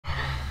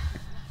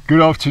Good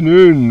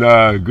afternoon,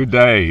 good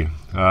day.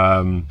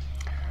 I'm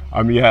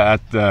here at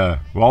the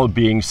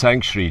Wellbeing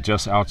Sanctuary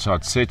just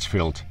outside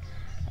Sedgefield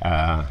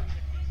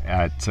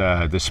at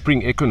the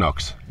Spring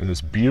Equinox in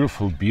this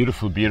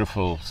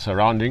beautiful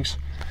surroundings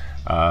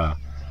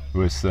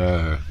with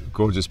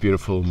gorgeous,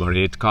 beautiful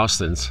Mariette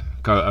Carstens,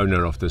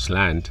 co-owner of this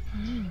land.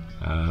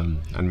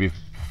 And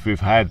we've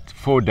had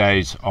 4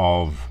 days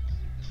of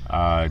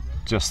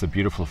just a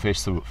beautiful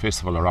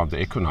festival around the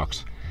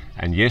equinox.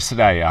 And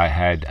yesterday I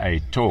had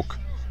a talk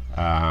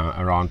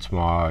around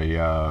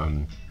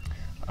my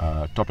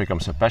topic I'm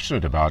so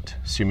passionate about,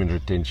 semen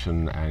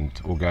retention and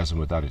orgasm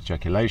without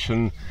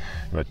ejaculation.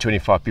 About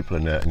 25 people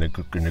in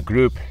a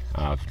group,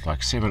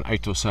 like 7,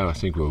 8 or so I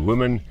think were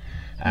women,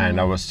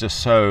 and I was just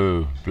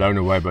so blown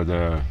away by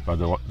the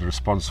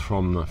response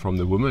from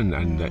the women,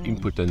 and the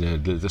input,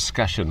 and the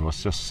discussion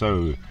was just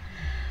so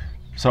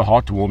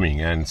heartwarming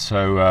and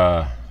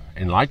so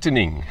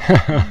enlightening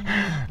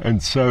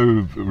and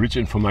so rich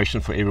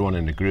information for everyone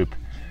in the group.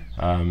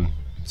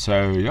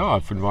 So yeah,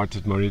 I've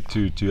invited Mariette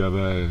to have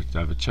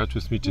a chat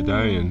with me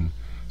today, and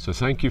so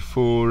thank you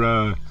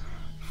for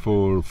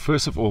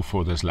first of all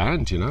for this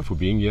land, for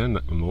being here.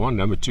 Number one,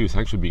 number two,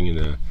 thanks for being in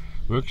the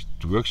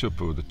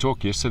workshop or the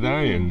talk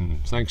yesterday,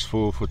 and thanks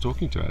for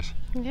talking to us.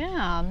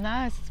 Yeah,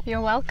 no,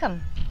 you're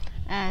welcome.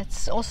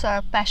 It's also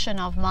a passion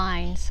of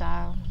mine, so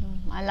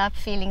I love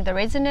feeling the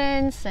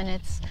resonance, and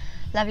it's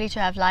lovely to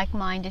have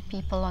like-minded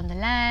people on the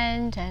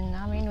land, and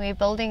I mean we're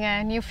building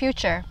a new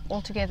future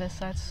all together,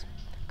 so it's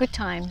good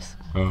times.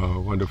 Oh,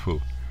 wonderful.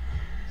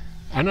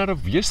 And out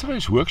of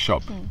yesterday's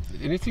workshop,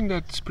 anything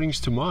that springs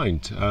to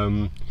mind?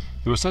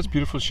 There was such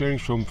beautiful sharing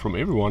from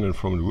everyone, and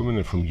from the women,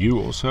 and from you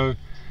also.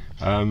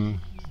 Yeah,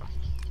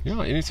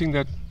 anything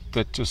that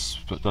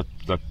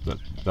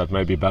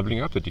may be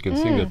bubbling up that you can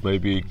think that may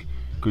be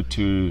good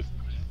to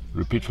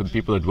repeat for the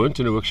people that weren't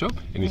in the workshop?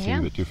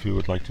 Anything that you feel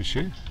would like to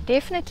share?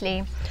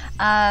 Definitely.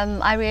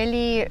 I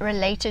really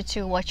related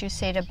to what you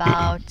said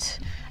about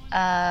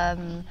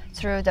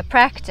through the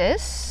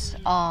practice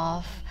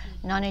of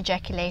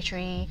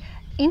non-ejaculatory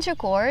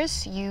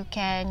intercourse, you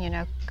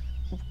can,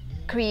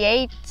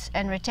 create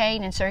and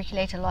retain and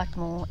circulate a lot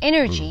more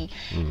energy.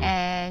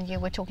 And you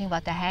were talking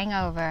about the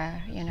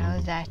hangover,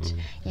 that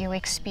you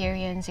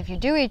experience if you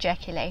do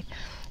ejaculate.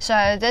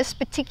 So this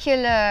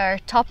particular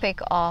topic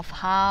of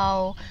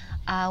how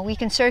we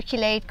can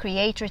circulate,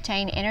 create,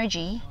 retain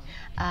energy,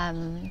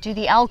 do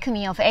the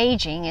alchemy of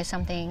aging is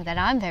something that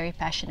I'm very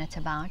passionate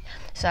about.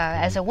 So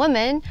as a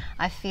woman,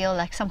 I feel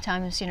like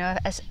sometimes,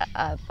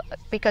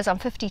 because I'm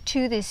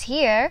 52 this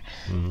year,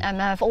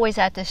 I've always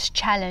had this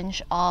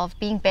challenge of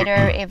being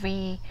better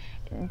every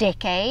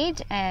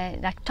decade,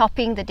 like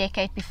topping the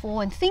decade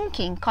before, and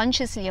thinking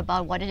consciously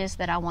about what it is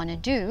that I want to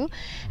do.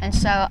 And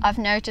so I've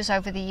noticed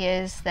over the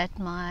years that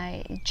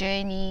my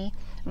journey,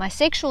 my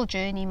sexual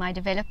journey, my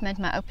development,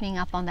 my opening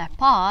up on that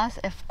path,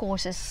 of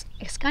course, is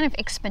kind of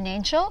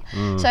exponential.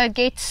 So it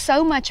gets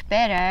so much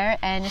better,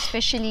 and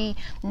especially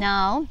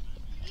now,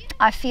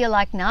 I feel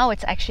like now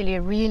it's actually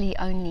really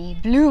only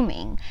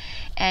blooming.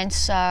 And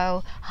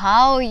so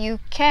how you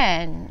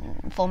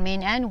can, for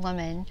men and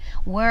women,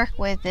 work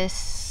with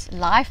this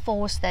life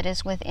force that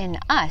is within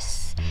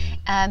us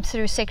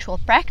through sexual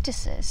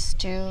practices,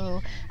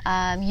 to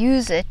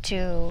use it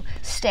to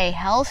stay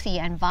healthy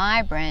and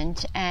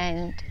vibrant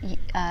and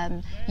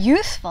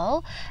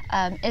youthful,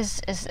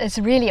 is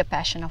really a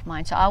passion of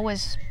mine. So I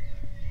was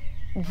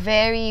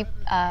very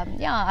I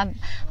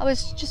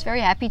was just very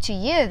happy to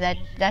hear that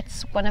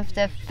that's one of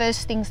the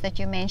first things that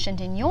you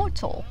mentioned in your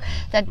talk,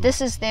 that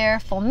this is there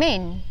for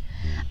men,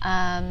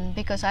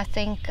 because I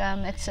think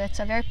it's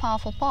a very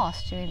powerful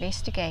path to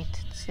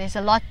investigate. There's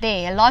a lot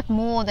there, a lot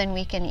more than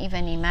we can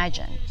even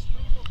imagine.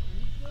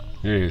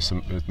 Yes,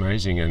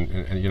 amazing.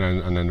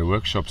 And in the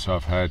workshops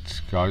I've had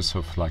guys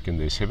of like in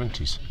their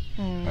 70s,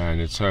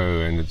 and it's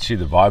and to see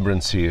the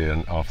vibrancy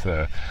and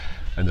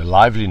the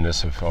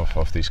liveliness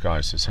of these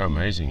guys is so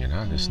amazing,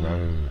 There's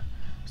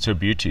so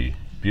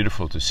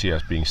beautiful to see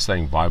us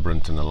staying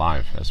vibrant and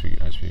alive as we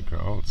grow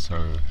old.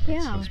 So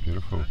it's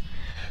beautiful.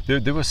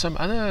 There was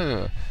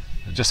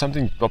just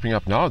something popping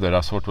up now that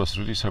I thought was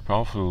really so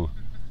powerful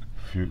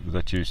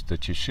that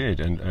you shared,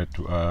 and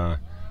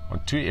on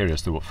 2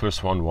 areas. The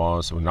first one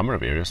was, or a number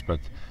of areas, but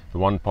the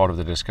one part of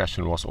the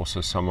discussion was also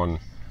someone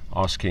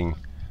asking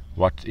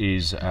what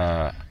is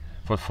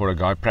for a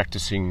guy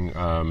practicing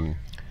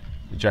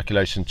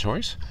ejaculation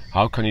choice,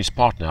 how can his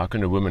partner, how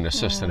can a woman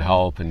assist and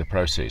help in the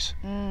process?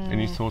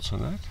 Any thoughts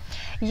on that?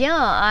 Yeah,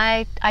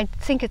 I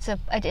think it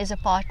is a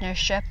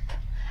partnership,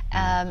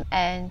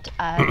 and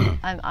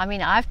I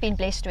mean I've been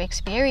blessed to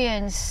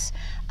experience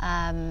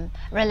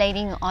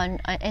relating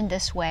in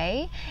this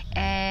way,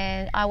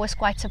 and I was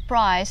quite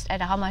surprised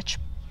at how much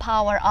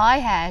power I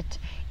had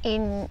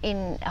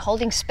in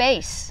holding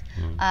space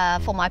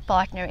for my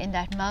partner in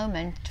that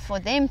moment, for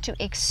them to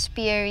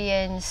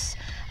experience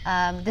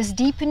this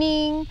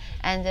deepening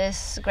and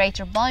this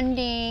greater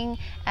bonding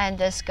and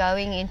this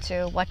going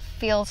into what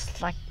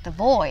feels like the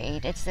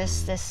void. It's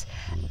this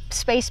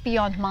space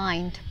beyond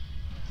mind.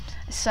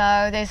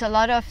 So there's a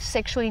lot of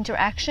sexual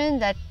interaction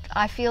that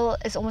I feel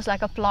is almost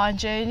like a plant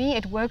journey.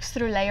 It works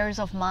through layers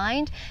of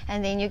mind,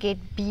 and then you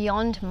get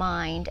beyond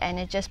mind, and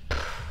it just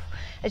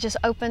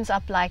opens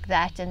up like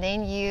that, and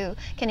then you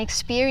can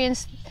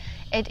experience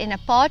it in a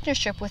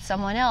partnership with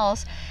someone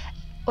else.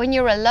 When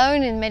you're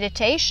alone in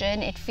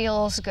meditation, it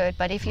feels good,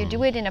 but if you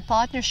do it in a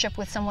partnership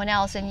with someone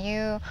else, and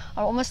you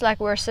are almost like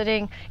we're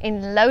sitting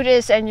in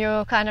lotus and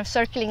you're kind of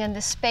circling in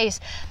this space,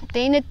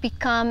 then it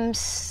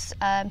becomes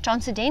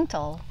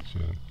transcendental.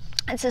 Sure.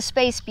 It's a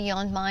space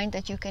beyond mind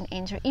that you can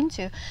enter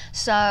into.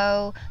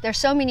 So there's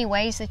so many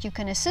ways that you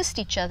can assist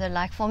each other.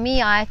 Like for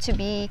me, I had to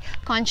be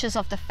conscious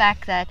of the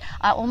fact that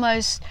I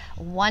almost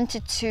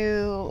wanted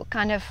to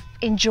kind of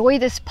enjoy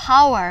this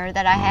power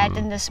that I had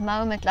in this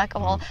moment. Like, oh,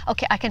 well,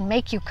 okay, I can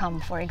make you come,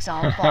 for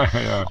example.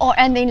 Yeah.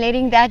 And then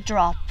letting that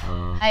drop.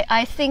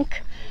 I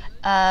think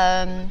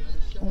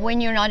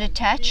when you're not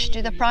attached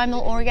to the primal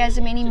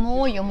orgasm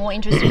anymore, you're more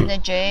interested in the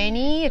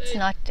journey. It's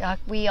not like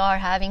we are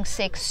having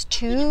sex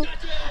to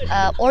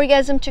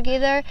orgasm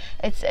together.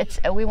 It's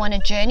we want a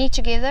journey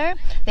together.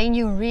 Then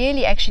you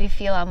really actually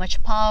feel how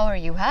much power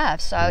you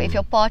have. So if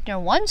your partner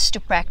wants to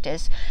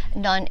practice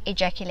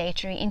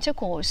non-ejaculatory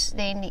intercourse,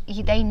 then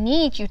they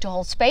need you to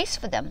hold space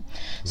for them.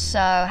 So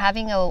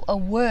having a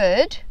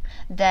word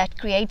that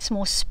creates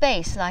more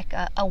space, like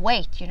a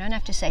wait. You don't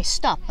have to say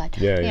stop, but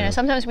you know,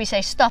 sometimes we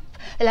say stop,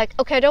 like,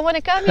 okay, I don't want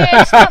to come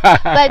here, stop.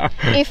 But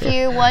if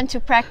you want to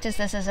practice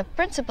this as a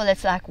principle,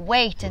 it's like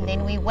wait, and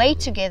then we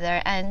wait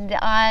together, and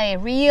the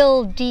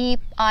real deep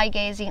eye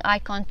gazing, eye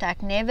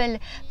contact, never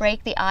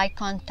break the eye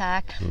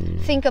contact.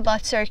 Think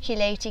about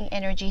circulating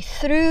energy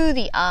through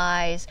the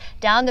eyes,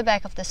 down the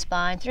back of the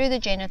spine, through the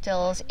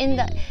genitals,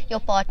 in your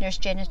partner's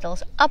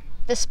genitals, up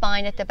the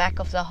spine at the back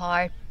of the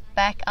heart,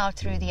 back out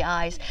through the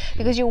eyes,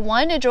 because you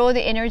want to draw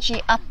the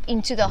energy up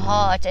into the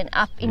heart and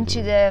up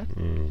into the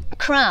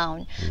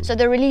crown. So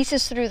the release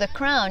is through the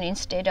crown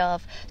instead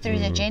of through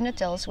the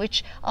genitals,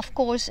 which of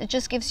course it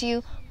just gives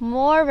you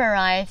more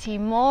variety,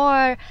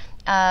 more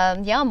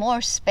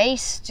more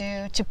space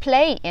to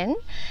play in,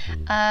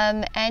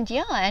 and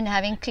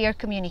having clear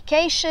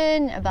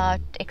communication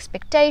about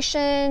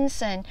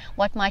expectations and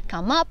what might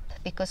come up,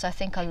 because I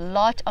think a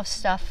lot of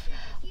stuff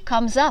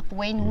comes up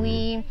when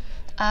we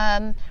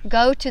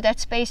go to that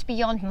space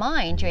beyond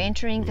mind. You're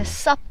entering the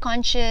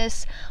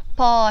subconscious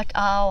part,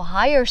 our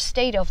higher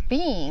state of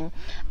being,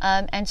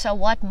 and so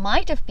what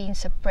might have been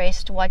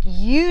suppressed, what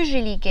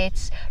usually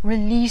gets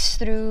released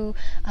through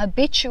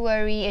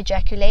habituary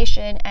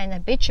ejaculation and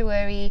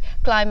habituary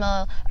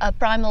primal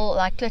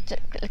like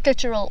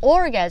clitoral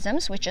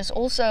orgasms, which is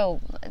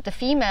also the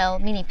female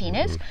mini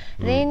penis,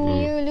 then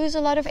you lose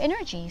a lot of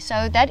energy.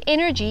 So that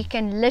energy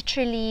can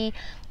literally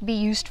be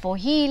used for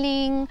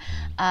healing,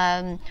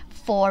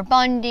 for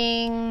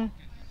bonding,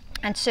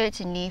 and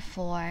certainly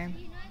for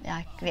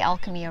the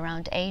alchemy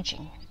around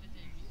aging.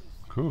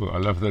 Cool. I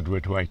love that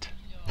word wait.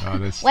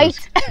 Wait.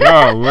 Wait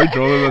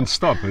rather than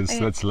stop.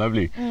 That's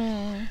lovely.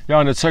 Yeah,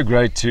 and it's so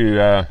great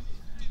to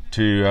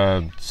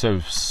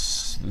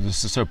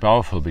this is so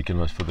powerful,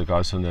 because for the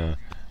guys on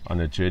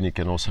a journey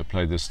can also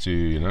play this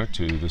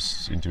to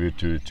this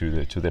interview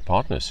to their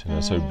partners.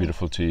 So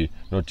beautiful to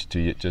not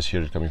to just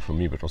hear it coming from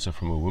me, but also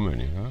from a woman.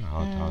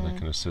 How they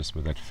can assist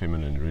with that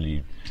feminine,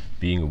 really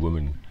being a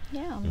woman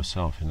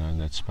yourself. In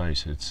that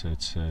space. It's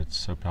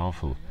so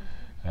powerful.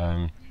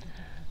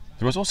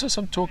 There was also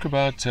some talk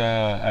about,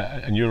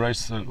 and you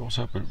raised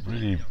also a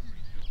really,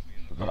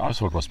 what I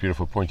thought was a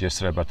beautiful point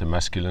yesterday about the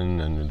masculine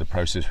and the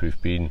process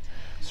we've been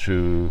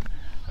through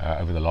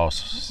over the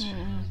last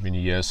many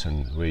years,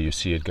 and where you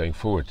see it going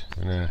forward.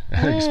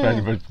 Expand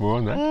a bit more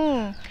on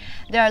that.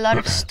 There are a lot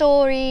of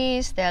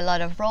stories, there are a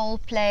lot of role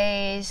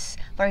plays,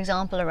 for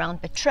example,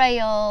 around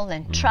betrayal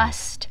and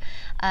trust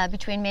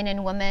between men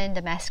and women,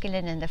 the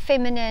masculine and the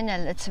feminine,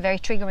 and it's a very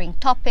triggering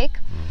topic.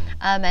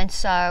 And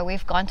so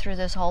we've gone through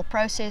this whole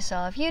process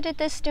of, you did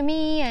this to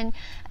me, and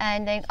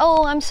then,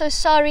 oh, I'm so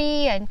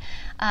sorry. And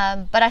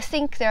but I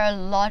think there are a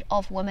lot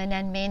of women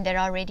and men that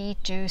are ready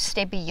to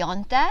step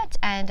beyond that,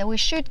 and we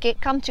should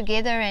come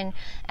together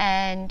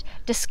and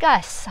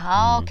discuss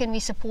how can we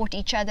support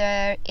each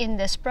other in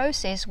this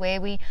process where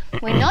we're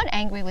not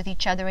angry with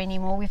each other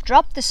anymore. We've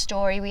dropped the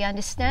story, we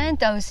understand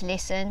those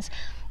lessons.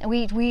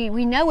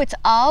 We know it's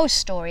our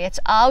story, it's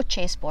our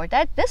chessboard.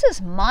 This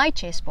is my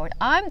chessboard.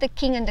 I'm the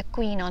king and the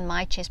queen on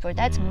my chessboard.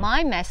 That's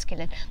my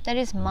masculine, that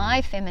is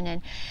my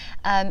feminine.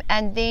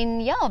 And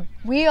then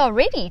we are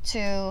ready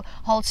to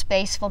hold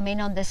space for men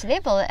on this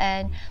level,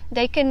 and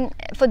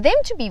for them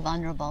to be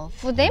vulnerable,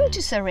 for them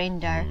to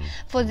surrender,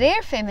 for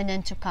their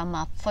feminine to come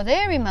up, for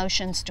their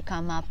emotions to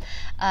come up,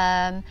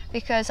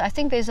 because I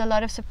think there's a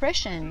lot of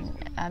suppression,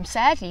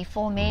 sadly,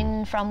 for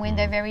men from when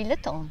they're very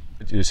little.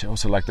 You see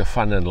also like the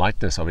fun and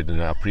lightness of it in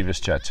our previous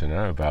chats,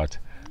 about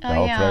the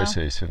whole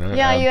process, you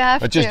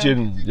have but to.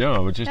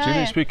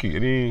 Generally speaking,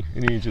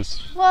 any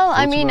just. Well,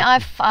 I mean,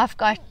 I've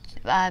got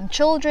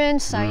children,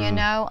 so you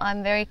know,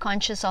 I'm very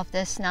conscious of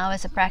this now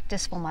as a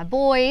practice for my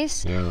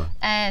boys,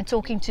 and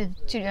talking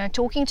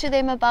to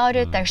them about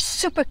it. They're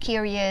super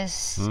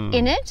curious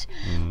in it.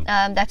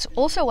 That's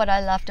also what I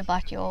loved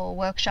about your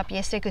workshop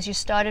yesterday, because you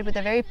started with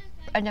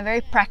in a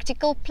very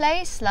practical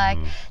place, like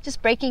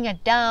just breaking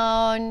it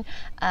down,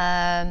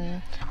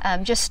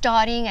 just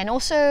starting, and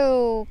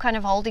also kind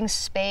of holding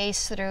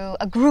space through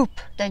a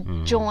group that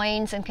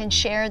joins and can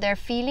share their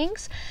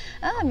feelings.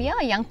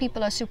 Young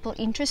people are super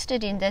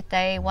interested in that.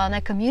 They want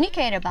to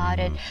communicate about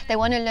it. They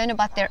want to learn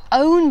about their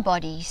own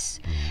bodies,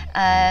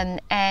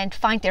 and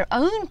find their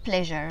own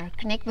pleasure,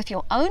 connect with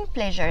your own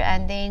pleasure,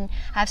 and then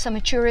have some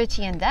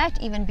maturity in that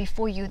even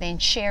before you then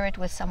share it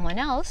with someone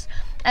else.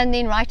 And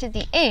then right at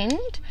the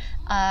end,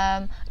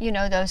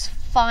 those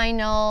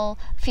final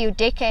few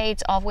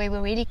decades of where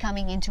we're really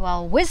coming into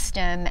our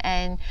wisdom,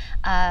 and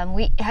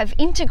we have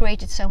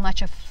integrated so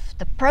much of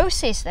the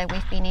process that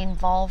we've been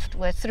involved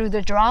with through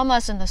the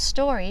dramas and the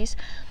stories.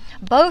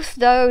 Both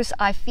those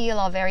I feel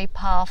are very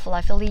powerful.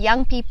 I feel the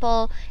young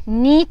people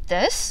need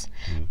this,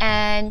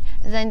 and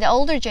then the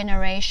older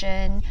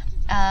generation,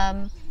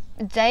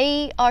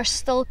 they are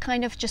still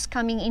kind of just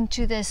coming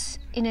into this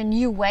in a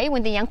new way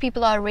when the young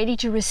people are ready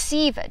to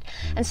receive it.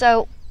 And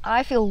so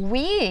I feel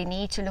we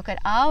need to look at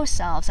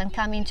ourselves and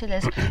come into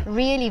this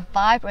really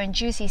vibrant,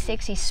 juicy,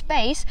 sexy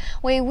space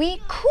where we're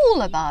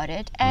cool about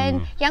it,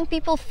 and young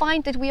people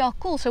find that we are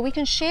cool, so we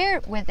can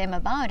share with them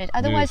about it.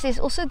 Otherwise, there's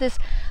also this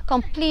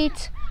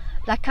complete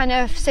kind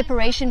of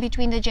separation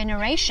between the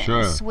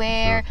generations,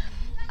 where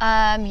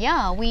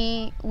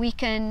we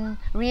can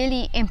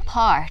really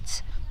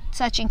impart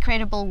such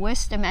incredible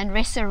wisdom and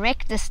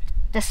resurrect this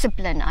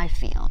discipline, I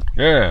feel.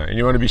 Yeah, and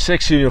you want to be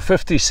sexy in your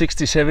 50s,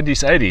 60s,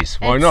 70s, 80s.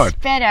 Why not?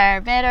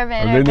 Better.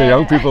 And then the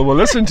young people will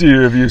listen to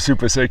you if you're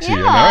super sexy,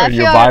 and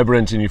you're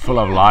vibrant and you're full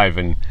of life,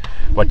 and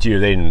what you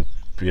then,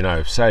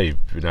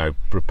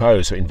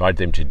 propose or invite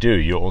them to do,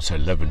 you also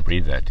live and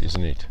breathe that,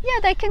 isn't it? Yeah,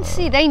 they can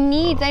see. They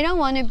don't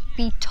want to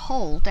be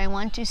told. They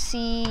want to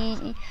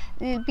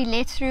be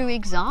led through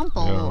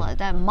example,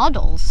 the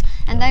models,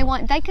 and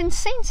they can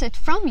sense it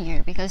from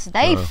you, because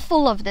they're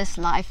full of this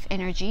life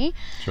energy.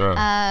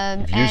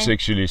 If you're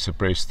sexually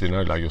suppressed,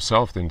 like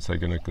yourself, then they're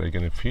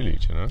gonna feel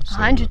it,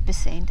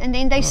 100%. And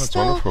then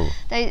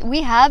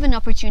we have an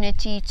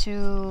opportunity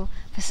to,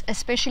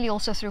 especially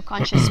also through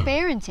conscious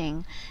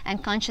parenting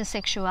and conscious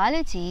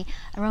sexuality,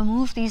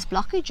 remove these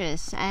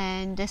blockages.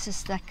 And this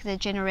is like the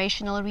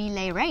generational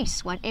relay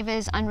race. Whatever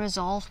is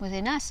unresolved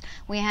within us,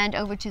 we hand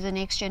over to the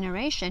next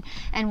generation.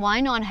 And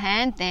why not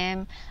hand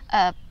them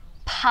a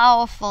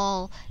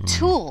powerful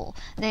tool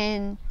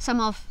than some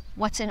of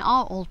what's in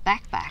our old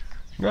backpack?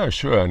 No,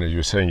 sure. And you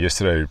were saying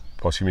yesterday,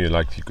 asking me,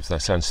 because my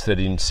son's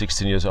 13,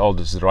 16 years old,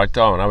 this is the right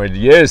time. And I went,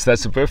 yes,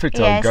 that's the perfect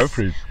time, go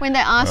for it. When they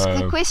ask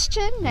the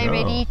question, they're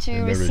ready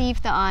to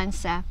receive the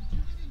answer.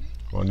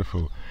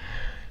 Wonderful.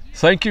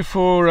 Thank you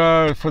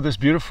for this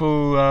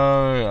beautiful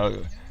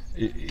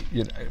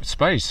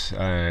space,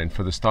 and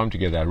for this time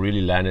together. I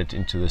really landed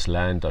into this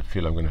land. I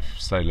feel I'm going to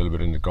stay a little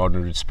bit in the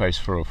garden route space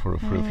for a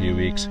few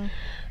weeks.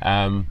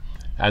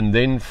 And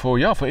then for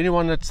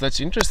anyone that's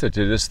interested,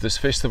 this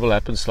festival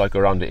happens like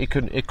around the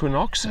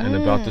equinox and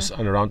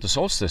around the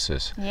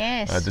solstices.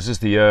 Yes. This is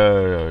the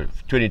year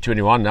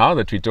 2021 now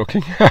that we're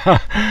talking.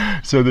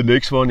 So the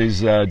next one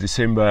is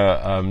December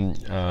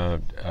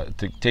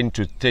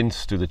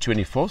 10th to the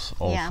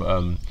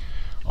 24th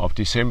of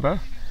December.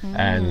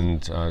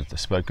 And I've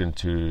spoken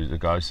to the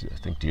guys. I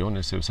think Dion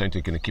is saying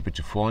they're going to keep it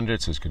to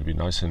 400, so it's going to be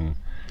nice and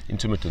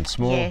intimate and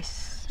small.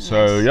 Yes.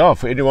 So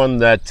for anyone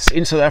that's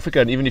in South Africa,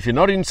 and even if you're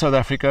not in South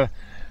Africa,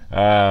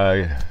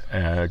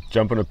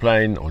 jump on a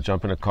plane or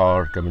jump in a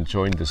car, come and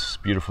join this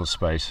beautiful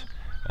space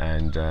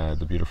and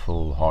the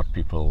beautiful heart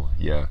people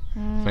here.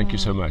 Thank you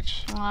so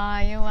much.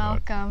 You're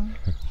welcome.